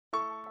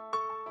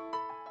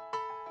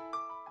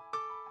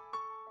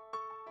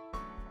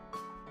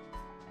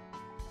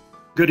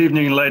Good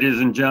evening, ladies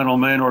and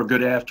gentlemen, or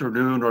good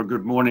afternoon, or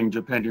good morning,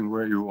 depending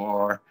where you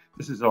are.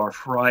 This is our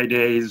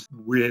Fridays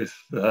with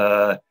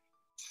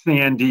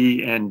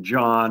Sandy and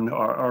John.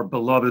 Our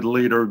beloved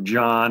leader,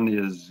 John,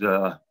 is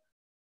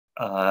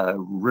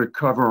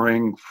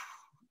recovering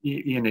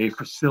in a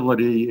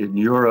facility in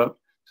Europe.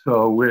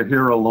 So we're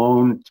here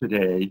alone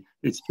today.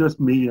 It's just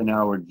me and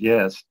our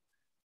guest,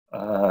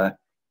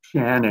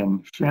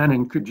 Shannon.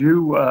 Shannon, could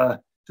you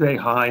say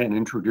hi and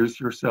introduce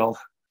yourself?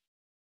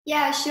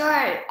 Yeah,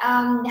 sure.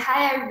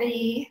 Hi,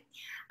 everybody.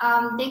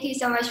 Thank you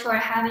so much for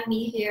having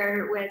me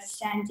here with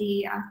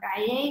Sandy on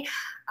Friday.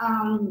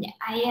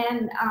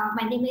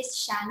 My name is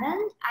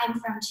Shannon. I'm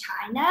from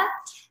China,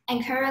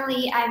 and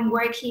currently I'm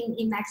working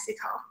in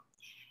Mexico.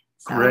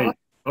 Great.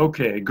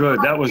 Okay,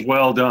 good. That was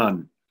well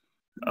done.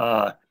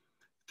 We're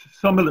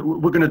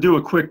going to do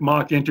a quick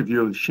mock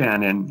interview with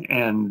Shannon,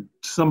 and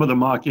some of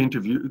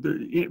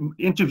the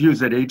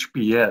interviews at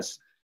HBS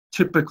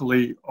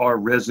typically are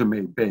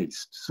resume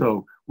based.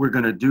 So we're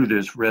going to do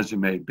this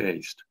resume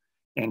based.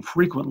 And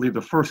frequently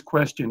the first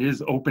question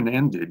is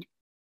open-ended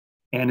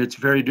and it's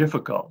very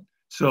difficult.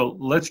 So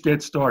let's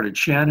get started.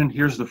 Shannon,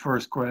 here's the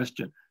first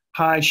question.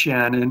 Hi,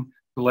 Shannon,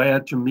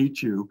 glad to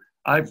meet you.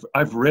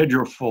 I've read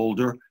your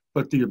folder,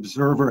 but the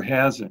observer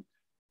hasn't.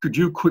 Could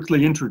you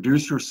quickly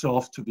introduce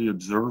yourself to the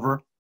observer?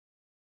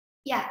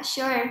 Yeah,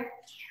 sure.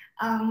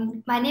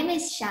 My name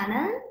is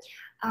Shannon.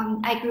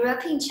 I grew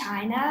up in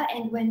China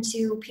and went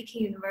to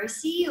Peking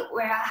University,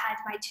 where I had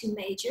my two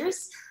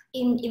majors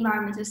in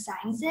environmental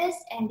sciences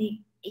and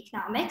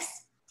economics.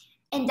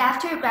 And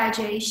after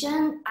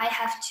graduation, I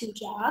have two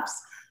jobs.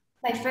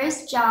 My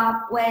first job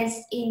was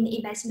in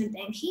investment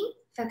banking,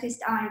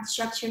 focused on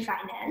structured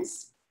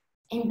finance.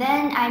 And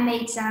then I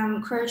made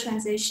some career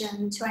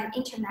transition to an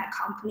internet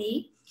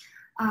company,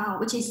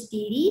 which is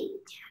Didi,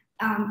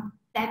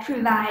 that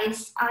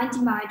provides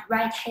on-demand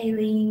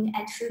ride-hailing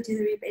and food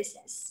delivery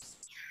business.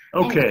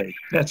 Okay,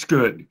 that's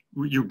good.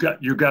 You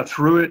got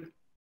through it.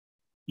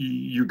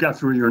 You got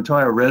through your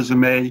entire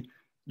resume.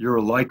 You're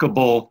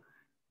likable.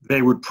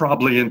 They would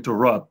probably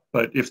interrupt,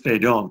 but if they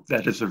don't,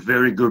 that is a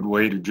very good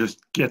way to just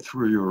get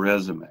through your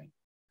resume.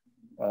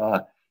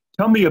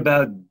 Tell me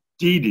about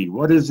Didi.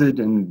 What is it,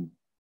 and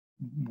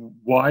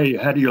why?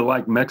 How do you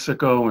like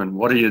Mexico, and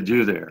what do you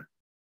do there?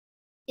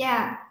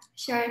 Yeah,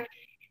 sure.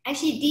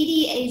 Actually,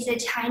 Didi is a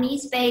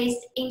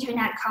Chinese-based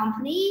internet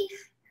company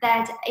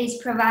that is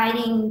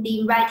providing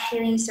the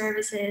ride-hailing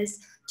services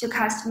to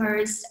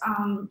customers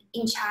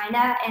in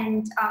China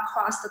and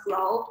across the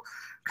globe.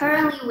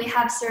 Currently, we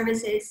have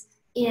services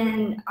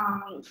in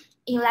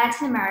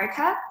Latin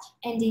America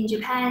and in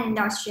Japan and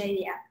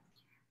Australia.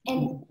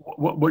 And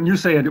when you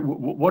say it,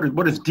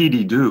 what does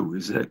Didi do?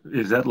 Is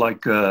that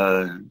like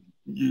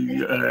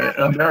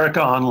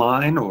America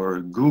Online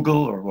or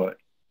Google or what?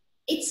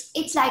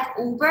 It's like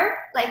Uber,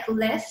 like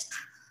Lyft.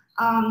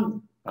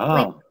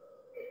 Like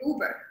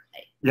Uber.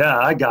 Yeah,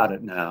 I got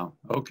it now.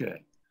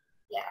 Okay.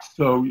 Yeah.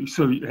 So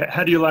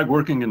how do you like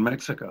working in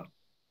Mexico?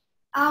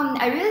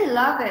 I really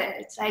love it.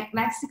 It's like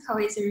Mexico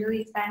is a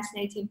really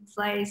fascinating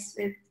place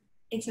with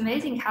its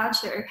amazing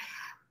culture.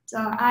 So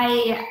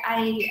I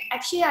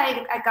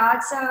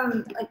got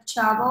some like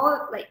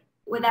trouble like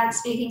without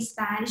speaking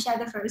Spanish at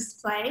the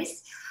first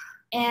place,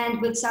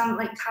 and with some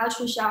like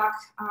culture shock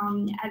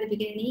at the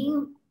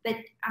beginning. But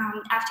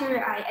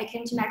after I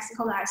came to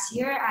Mexico last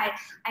year,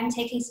 I'm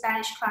taking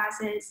Spanish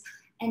classes.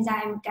 And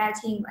I'm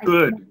getting like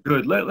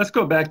good. Let's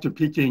go back to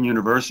Peking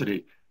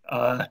University.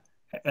 How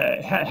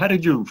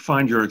did you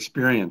find your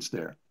experience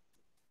there?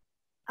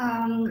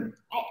 I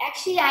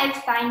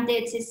find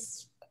it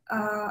is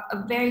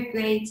a very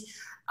great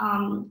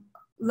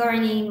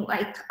learning,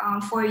 like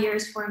 4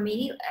 years for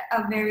me,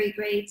 a very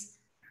great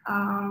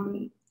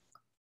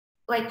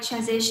like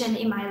transition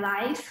in my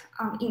life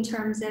in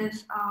terms of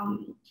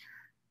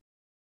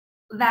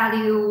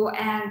value,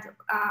 and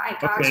I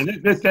got. Okay,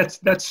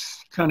 that's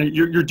kind of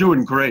you're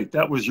doing great.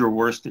 That was your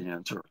worst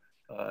answer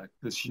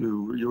because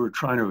you were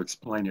trying to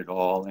explain it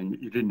all and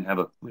you didn't have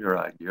a clear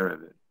idea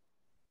of it.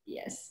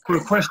 Yes. For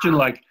a question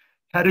like,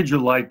 how did you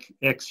like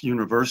X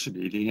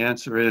University? The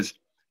answer is,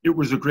 it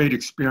was a great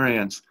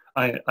experience.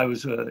 I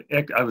was a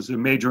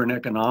major in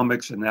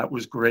economics, and that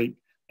was great.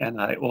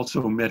 And I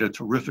also met a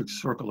terrific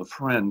circle of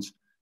friends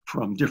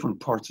from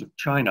different parts of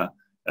China.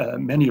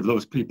 Many of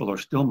those people are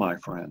still my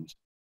friends.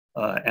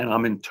 And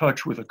I'm in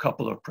touch with a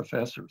couple of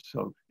professors,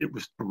 so it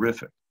was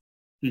terrific.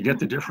 You get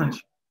the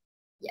difference?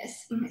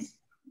 Yes.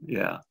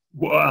 Yeah.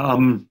 What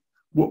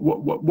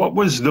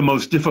was the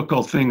most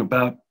difficult thing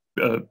about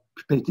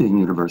Peking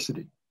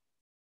University?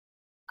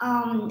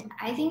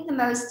 I think the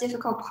most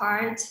difficult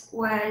part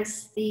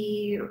was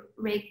the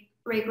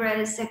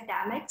rigorous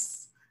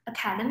academics,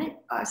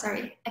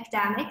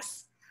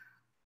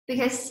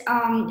 because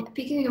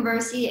Peking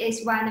University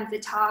is one of the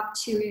top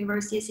 2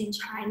 universities in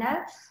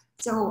China.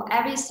 So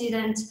every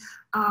student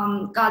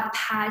got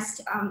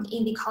passed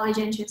in the college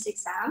entrance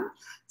exam.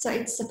 So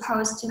it's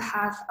supposed to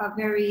have a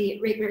very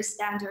rigorous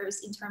standards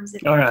in terms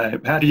of. All right,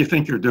 how do you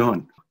think you're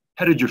doing?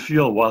 How did you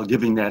feel while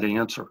giving that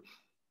answer?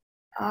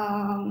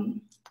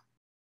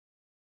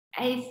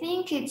 I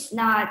think it's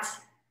not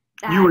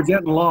You were that.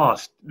 getting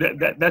lost.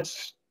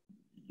 That's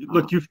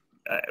look.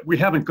 We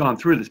haven't gone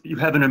through this, but you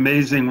have an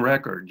amazing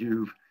record.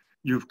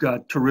 You've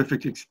got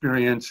terrific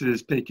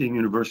experiences. Peking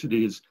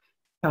University is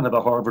kind of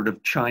the Harvard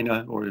of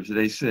China, or as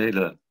they say,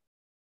 the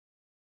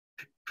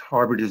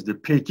Harvard is the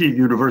Peking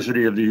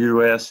University of the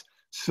U.S.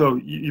 So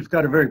you've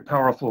got a very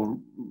powerful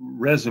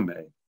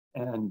resume,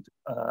 and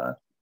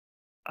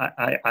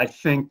I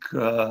think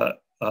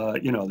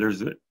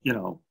there's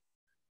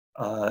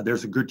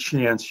a good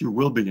chance you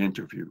will be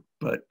interviewed,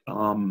 but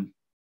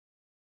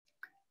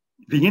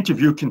the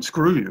interview can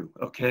screw you.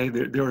 Okay,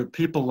 there are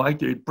people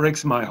like you. It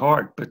breaks my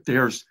heart, but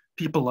there's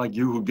people like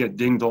you who get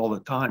dinged all the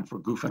time for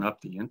goofing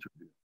up the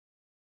interview,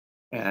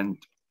 and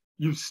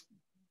you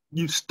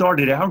you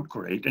started out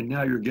great, and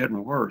now you're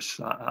getting worse.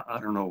 I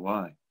don't know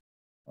why.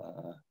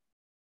 Uh,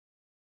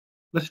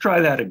 let's try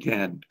that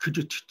again. Could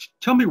you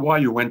tell me why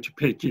you went to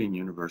Peking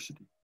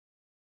University?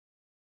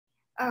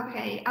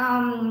 Okay.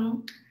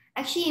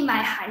 Actually, in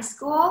my high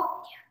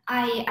school,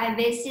 I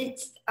visited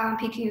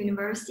Peking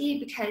University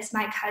because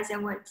my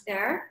cousin went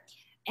there,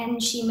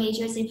 and she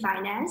majors in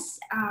finance.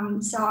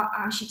 So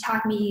she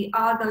taught me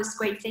all those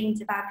great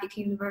things about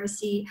Peking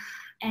University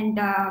and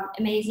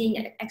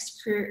amazing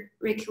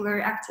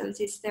extracurricular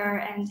activities there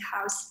and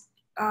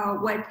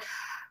what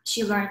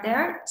she learned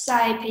there. So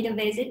I paid a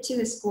visit to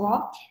the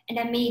school and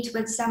I meet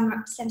with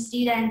some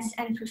students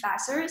and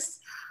professors.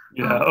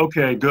 Yeah,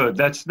 okay, good.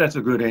 That's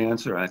a good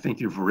answer. I think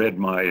you've read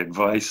my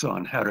advice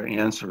on how to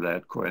answer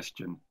that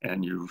question,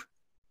 and you've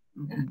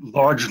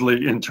largely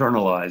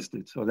internalized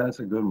it. So that's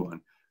a good one.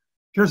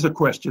 Here's a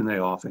question they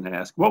often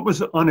ask. What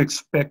was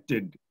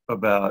unexpected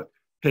about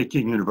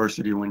Peking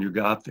University when you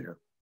got there?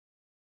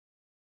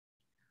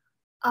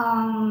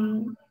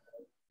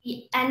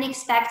 The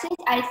unexpected,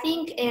 I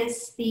think,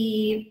 is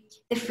the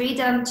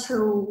freedom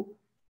to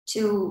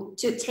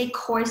take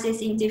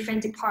courses in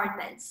different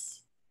departments.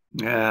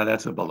 Yeah,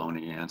 that's a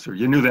baloney answer.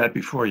 You knew that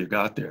before you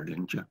got there,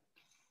 didn't you?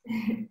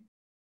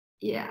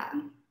 Yeah,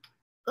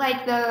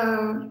 like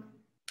the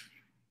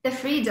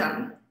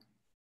freedom.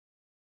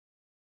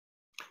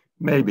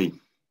 Maybe.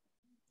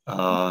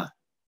 Like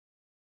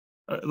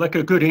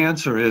a good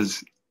answer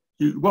is,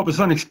 what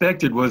was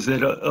unexpected was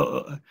that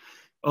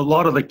a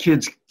lot of the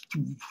kids'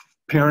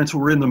 parents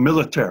were in the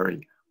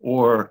military,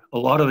 or a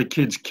lot of the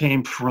kids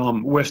came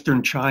from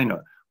Western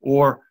China,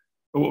 or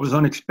what was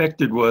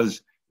unexpected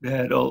was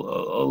that a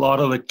lot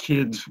of the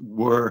kids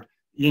were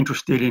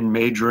interested in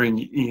majoring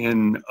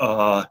in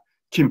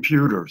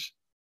computers.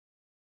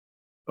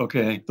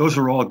 Okay, those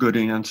are all good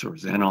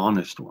answers and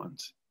honest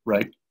ones,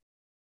 right?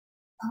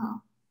 Yeah.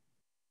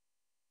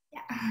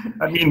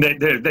 I mean,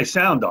 they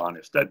sound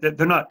honest.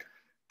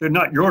 They're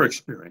not your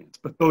experience,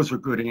 but those are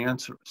good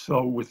answers.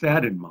 So with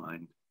that in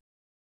mind,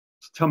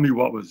 tell me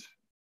what was,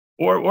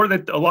 or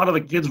that a lot of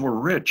the kids were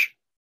rich.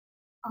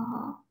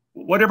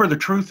 Whatever the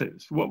truth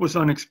is, what was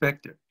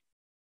unexpected?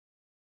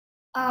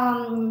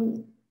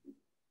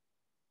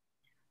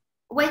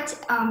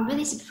 What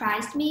really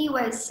surprised me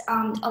was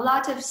a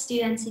lot of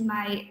students in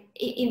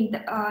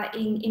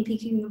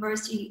Peking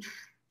University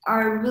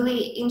are really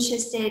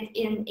interested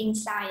in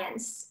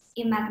science,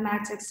 in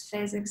mathematics,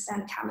 physics,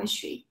 and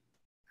chemistry.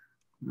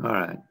 All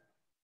right.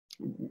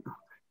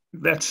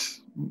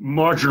 That's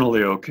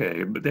marginally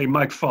okay, but they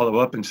might follow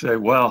up and say,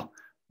 well,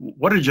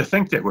 what did you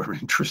think they were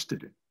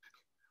interested in?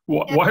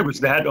 Why was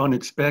that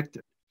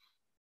unexpected?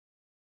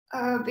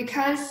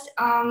 Because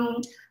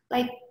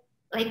like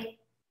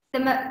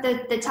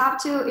the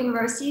top two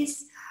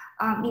universities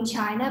in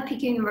China,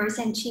 Peking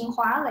University and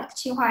Tsinghua, like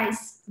Tsinghua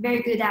is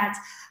very good at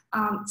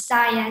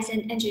science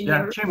and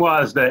engineering. Yeah,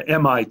 Tsinghua is the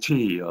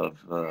MIT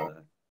of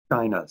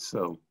China.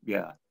 So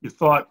yeah, you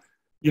thought,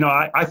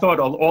 I thought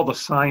all the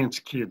science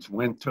kids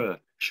went to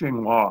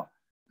Tsinghua,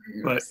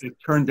 but it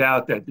turned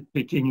out that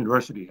Peking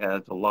University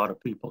has a lot of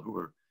people who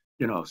were,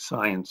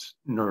 science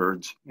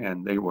nerds,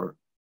 and they were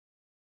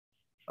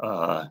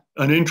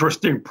an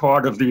interesting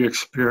part of the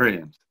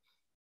experience.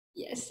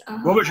 Yes.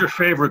 What was your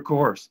favorite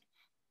course?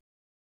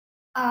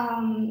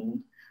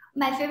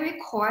 My favorite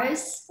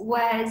course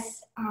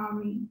was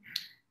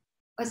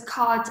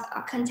called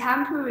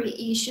Contemporary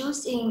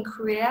Issues in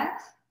Korea,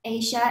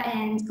 Asia,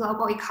 and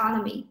Global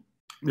Economy.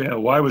 Yeah,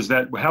 why was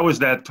that? How was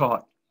that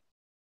taught?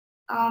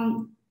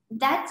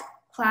 That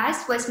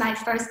class was my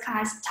first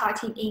class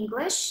taught in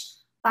English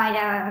by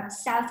a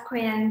South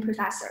Korean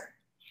professor.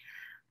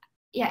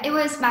 Yeah, it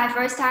was my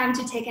first time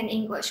to take an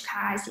English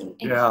class.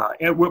 Yeah,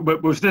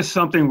 but was this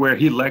something where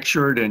he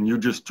lectured and you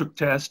just took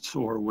tests,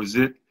 or was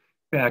it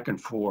back and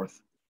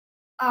forth?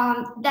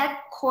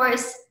 That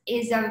course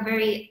is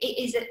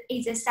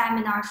a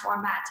seminar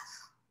format.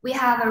 We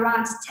have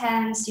around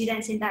 10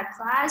 students in that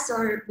class,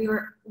 or we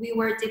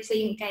were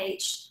deeply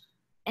engaged.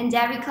 And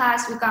every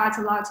class we got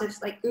a lot of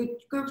good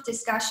group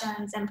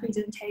discussions and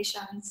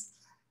presentations.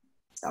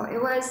 So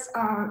it was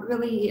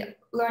really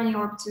learning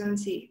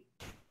opportunity.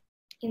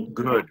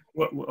 Good.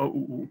 What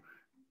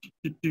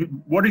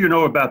do you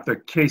know about the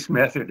case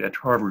method at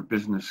Harvard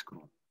Business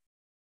School?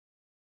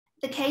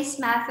 The case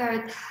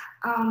method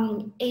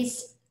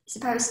is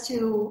supposed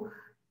to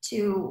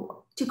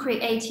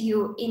create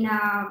you in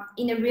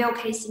a real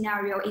case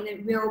scenario, in a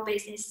real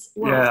business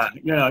world.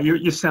 Yeah,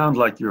 you sound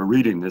like you're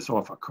reading this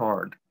off a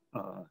card.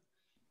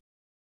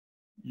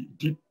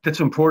 That's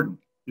important.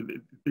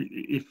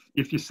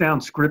 If you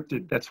sound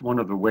scripted, that's one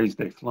of the ways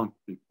they flunk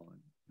people.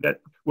 That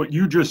what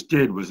you just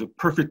did was a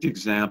perfect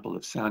example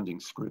of sounding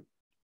scripted.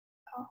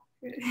 Oh,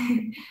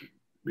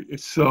 really?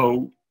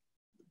 So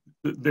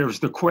there's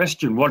the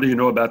question, what do you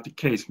know about the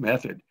case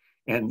method?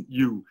 And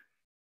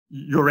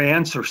your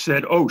answer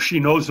said, oh, she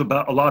knows a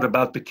lot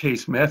about the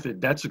case method.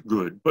 That's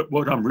good. But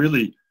what I'm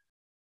really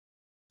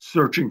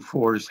searching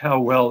for is how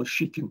well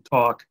she can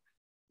talk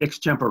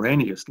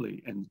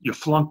extemporaneously. And you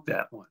flunked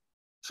that one.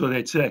 So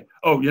they'd say,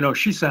 oh,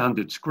 she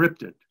sounded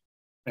scripted.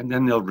 And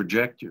then they'll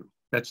reject you.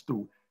 That's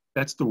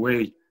the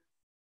way,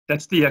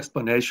 that's the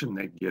explanation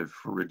they give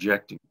for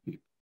rejecting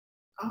people.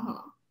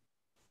 Uh-huh.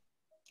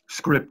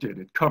 Scripted.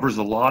 It covers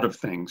a lot of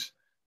things,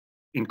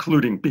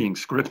 including being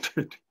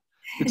scripted.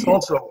 It's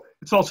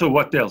also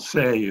what they'll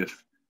say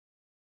if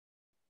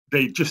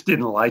they just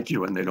didn't like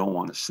you and they don't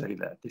want to say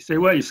that. They say,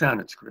 well, you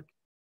sounded scripted.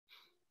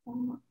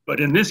 Uh-huh. But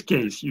in this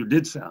case, you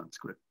did sound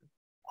scripted.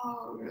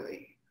 Oh,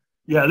 really?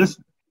 Yeah,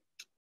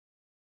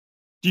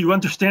 do you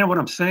understand what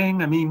I'm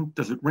saying? I mean,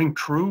 does it ring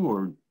true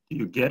or do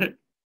you get it?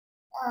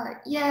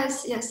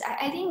 Yes.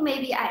 I think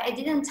maybe I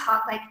didn't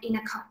talk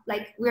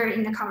like we're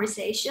in a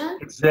conversation.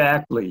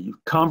 Exactly.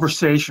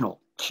 Conversational,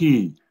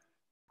 key.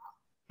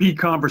 Be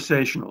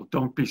conversational.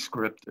 Don't be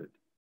scripted.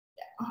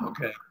 Uh-huh.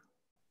 Okay.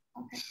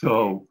 Okay.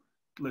 So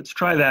let's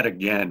try that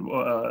again.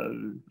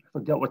 I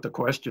forgot what the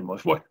question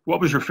was. What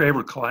was your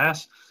favorite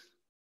class?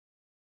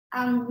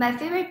 My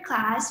favorite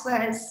class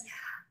was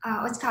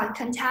what's called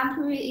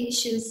Contemporary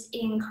Issues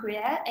in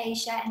Korea,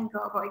 Asia, and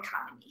Global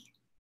Economy.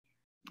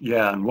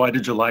 Yeah, and why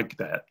did you like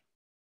that?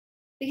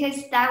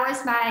 Because that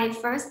was my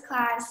first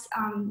class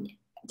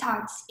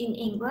taught in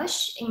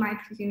English in my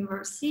Peking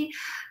University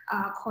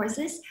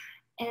courses.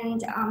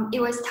 And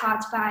it was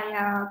taught by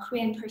a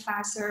Korean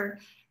professor.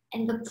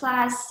 And the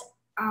class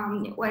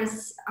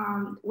was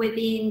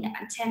within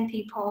 10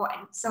 people.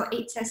 And so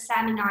it's a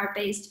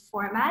seminar-based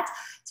format.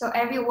 So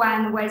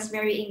everyone was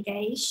very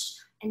engaged.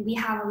 And we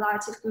have a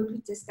lot of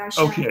group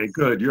discussions. Okay,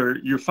 good.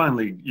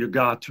 You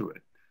got to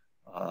it.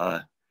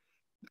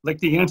 Like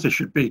the answer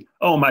should be,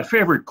 oh, my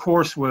favorite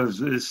course was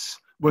this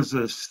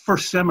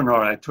first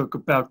seminar I took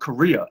about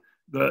Korea.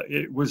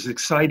 It was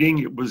exciting.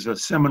 It was a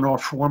seminar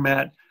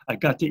format. I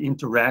got to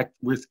interact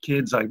with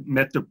kids. I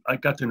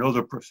got to know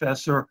the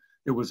professor.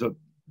 There was a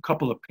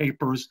couple of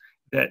papers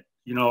that,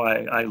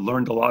 I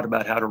learned a lot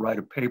about how to write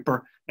a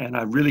paper, and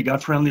I really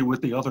got friendly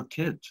with the other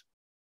kids.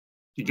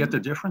 You get the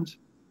difference?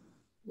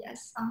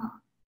 Yes.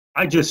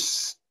 I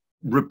just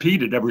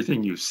repeated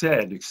everything you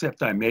said,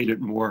 except I made it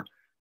more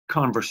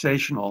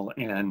conversational.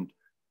 And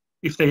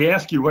if they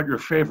ask you what your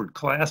favorite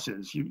class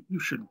is, you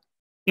should,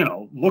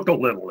 look a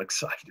little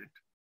excited.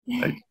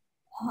 Right?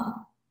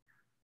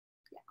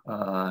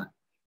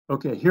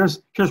 Okay,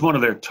 here's one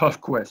of their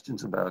tough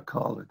questions about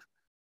college.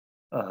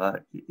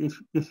 If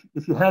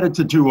you had it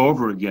to do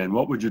over again,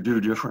 what would you do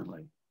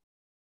differently?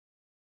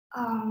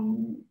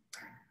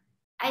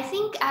 I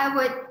think I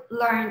would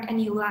learn a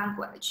new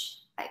language,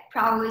 like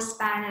probably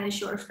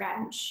Spanish or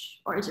French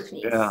or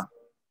Japanese. Yeah.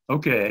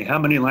 Okay. How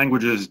many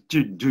languages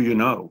do you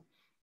know?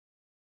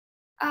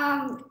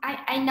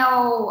 I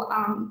know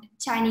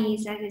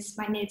Chinese, that is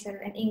my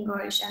native, and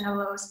English, and a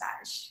little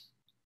Spanish.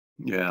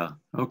 Yeah.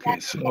 Okay.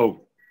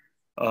 So,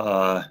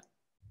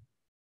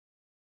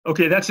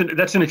 okay, that's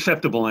an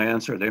acceptable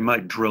answer. They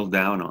might drill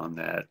down on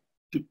that.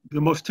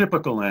 The most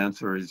typical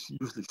answer is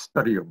usually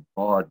study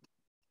abroad.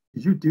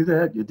 Did you do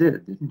that? You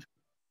did, didn't you?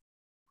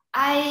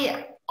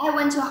 I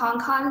went to Hong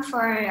Kong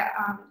for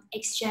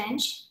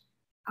exchange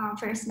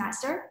for a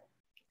semester.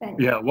 But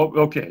yeah. Well,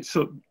 okay.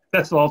 So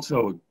that's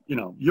also,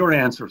 your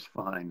answer's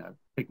fine. I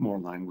take more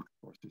language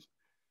courses.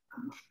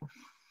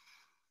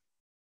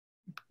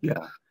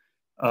 Yeah.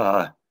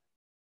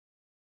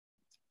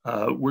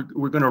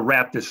 We're going to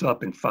wrap this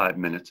up in 5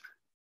 minutes,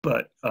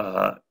 but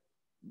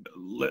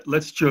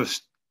let's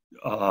just.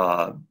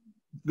 A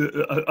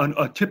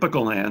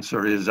typical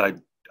answer is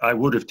I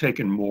would have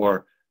taken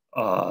more.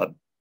 I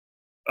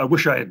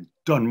wish I had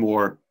done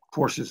more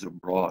courses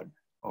abroad.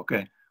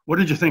 Okay. What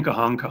did you think of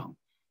Hong Kong?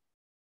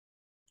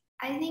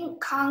 I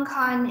think Hong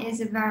Kong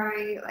is a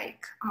very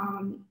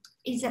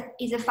is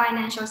a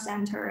financial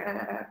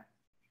center.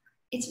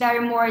 It's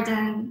very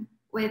modern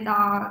with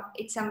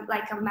it's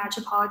like a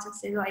metropolitan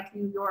city like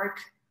New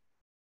York.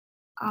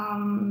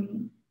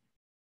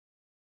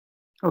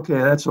 Okay,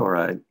 that's all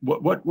right.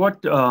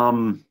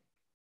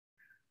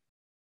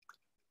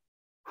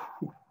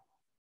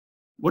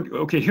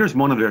 Okay, here's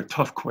one of their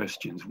tough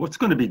questions. What's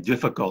going to be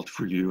difficult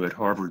for you at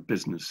Harvard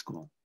Business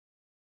School?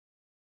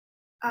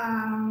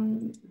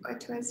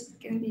 What was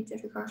going to be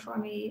difficult for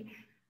me?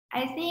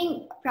 I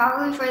think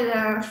probably for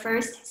the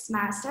first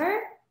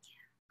semester,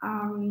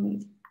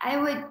 I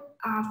would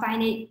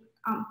find it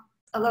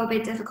a little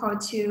bit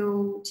difficult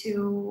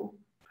to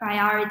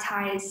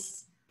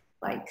prioritize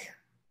like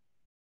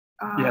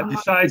Yeah,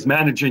 besides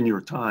managing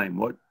your time,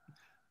 what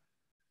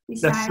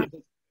that's besides,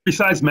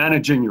 besides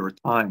managing your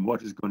time,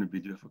 what is going to be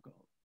difficult?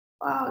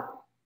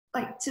 well,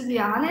 like to be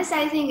honest,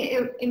 I think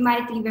it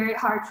might be very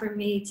hard for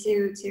me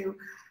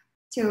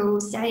to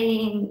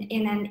study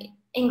in an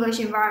English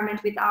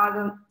environment with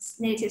other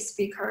native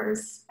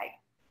speakers.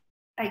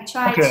 Like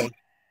try to.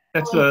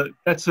 Okay,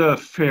 that's a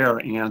fair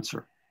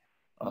answer.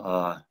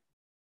 Uh,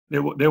 they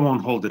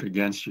won't hold it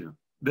against you.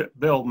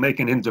 They'll make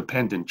an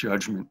independent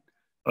judgment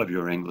of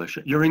your English.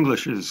 Your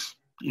English is,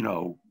 you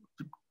know,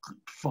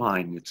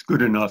 fine. It's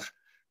good enough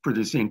for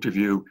this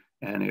interview,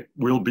 and it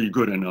will be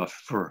good enough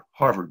for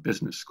Harvard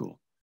Business School.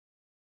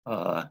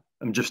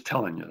 I'm just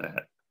telling you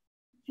that.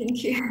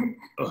 Thank you.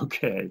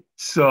 Okay,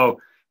 so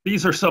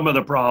these are some of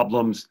the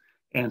problems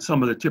and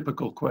some of the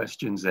typical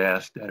questions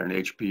asked at an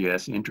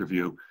HBS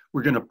interview.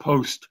 We're going to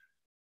post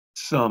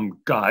some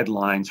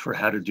guidelines for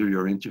how to do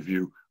your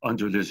interview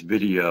under this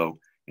video.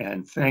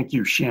 And thank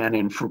you,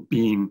 Shannon, for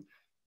being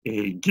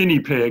a guinea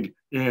pig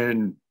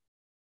in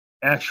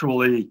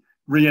actually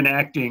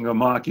reenacting a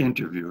mock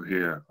interview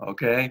here,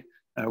 okay?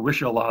 I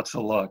wish you lots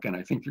of luck, and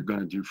I think you're going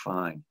to do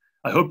fine.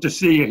 I hope to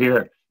see you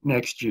here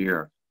next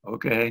year,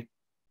 okay? Thank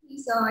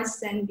you so much,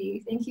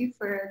 Sandy. Thank you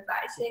for your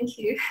advice. Thank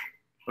you.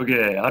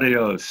 Okay,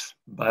 adios.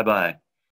 Bye-bye.